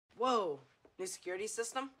Whoa, new security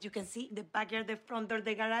system? You can see the backyard, the front door,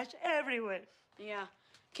 the garage, everywhere. Yeah,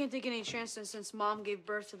 can't take any chances since Mom gave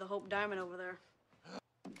birth to the Hope Diamond over there.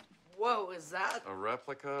 Whoa, is that? A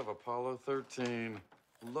replica of Apollo 13.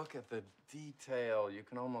 Look at the detail. You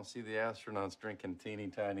can almost see the astronauts drinking teeny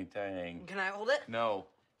tiny tang. Can I hold it? No.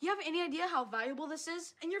 You have any idea how valuable this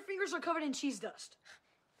is? And your fingers are covered in cheese dust.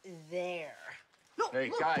 There. No, Hey,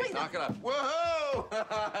 look, guys, wait, knock it off. Whoa!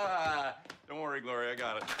 Don't worry, Gloria, I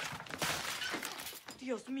got it.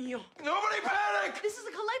 Dios mío. Nobody panic! This is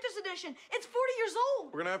a collector's edition. It's 40 years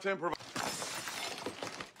old. We're gonna have to improvise.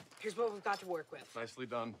 Here's what we've got to work with. Nicely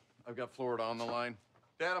done. I've got Florida on the line.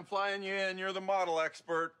 Dad, I'm flying you in. You're the model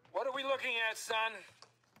expert. What are we looking at, son?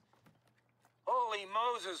 Holy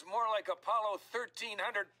Moses, more like Apollo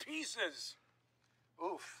 1300 pieces.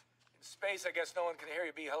 Oof. In space, I guess no one can hear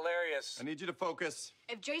you be hilarious. I need you to focus.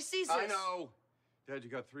 If Jay sees this... I know. Dad, you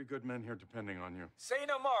got 3 good men here depending on you. Say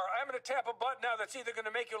no more. I'm gonna tap a button now that's either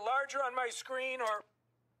gonna make you larger on my screen or...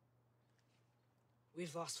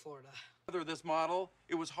 We've lost Florida. This model,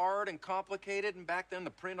 it was hard and complicated, and back then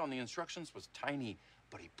the print on the instructions was tiny,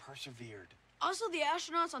 but he persevered. Also, the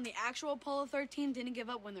astronauts on the actual Apollo 13 didn't give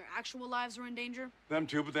up when their actual lives were in danger. Them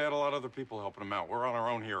too, but they had a lot of other people helping them out. We're on our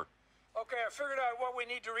own here. Okay, I figured out what we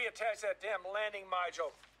need to reattach that damn landing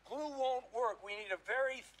module. Glue won't work. We need a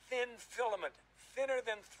very thin filament, thinner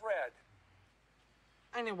than thread.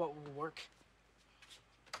 I know what will work.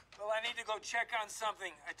 Well, I need to go check on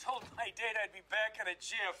something. I told my date I'd be back in a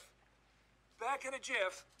jiff. Back in a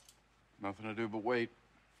jiff. Nothing to do but wait.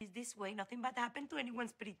 It's this way, nothing bad happened to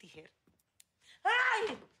anyone's pretty hair.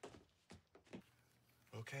 Ay!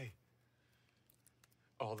 Okay.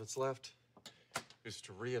 All that's left is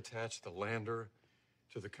to reattach the lander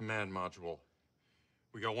to the command module.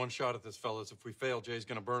 We got one shot at this, fellas. If we fail, Jay's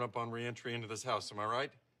gonna burn up on re-entry into this house. Am I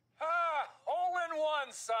right? Ah, hole in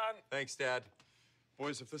one, son. Thanks, Dad.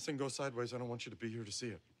 Boys, if this thing goes sideways, I don't want you to be here to see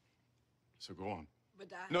it. So go on. But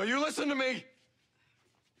Dad... No, you listen to me!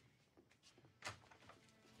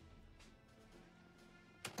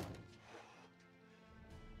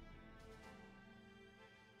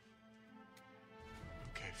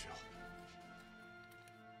 Okay, Phil.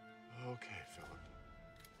 Okay, Philip.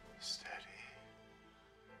 Steady.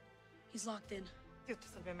 He's locked in. Dios te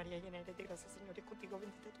salve María, llena eres de gracia, Señor es contigo,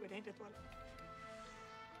 bendita tú eres entre tu alma.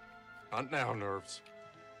 Not now, nerves.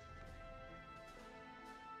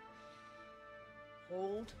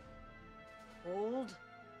 Hold. Hold.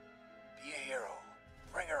 Be a hero.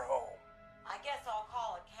 Bring her home. I guess I'll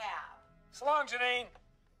call a cab. So long, Janine.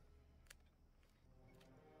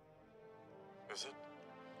 Is it?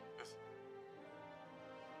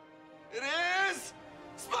 It is!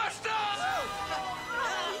 Splash